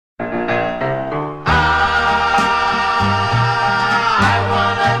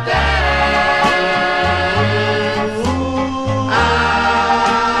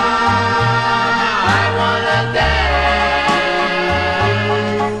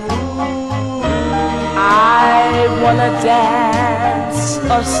wanna dance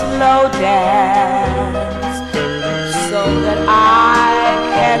a slow dance so that I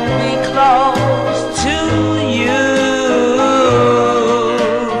can be close to you.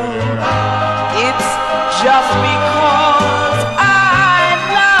 It's just because I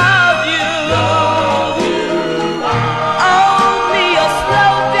love you. Only a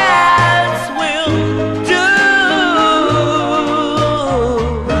slow dance will do.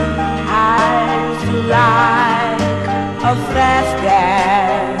 I'd like a fast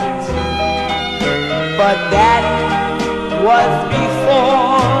dance, but that was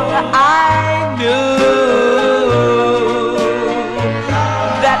before I knew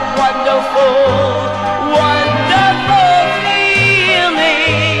that wonderful, wonderful feeling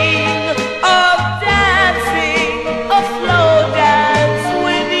of dancing a slow dance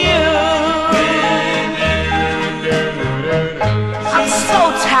with you. I'm so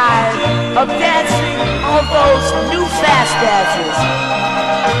tired of dancing all those new fast dances.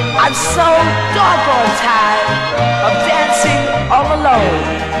 I'm so doggone tired of dancing all alone.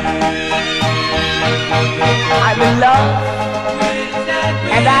 I'm in love,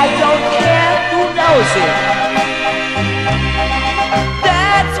 and I don't care who knows it.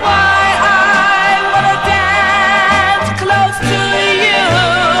 That's why I wanna dance close to you.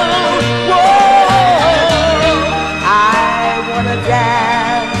 Whoa, I wanna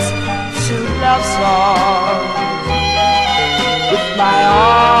dance to love songs with my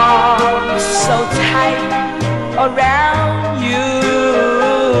arms so tight around you.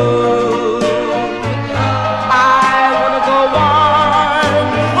 I wanna go on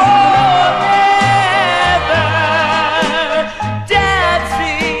forever,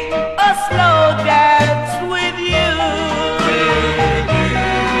 dancing a slow dance with you.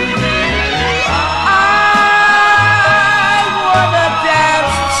 I wanna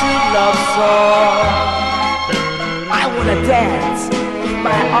dance to love songs. I wanna dance with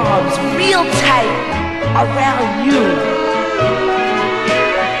my arms real tight around you.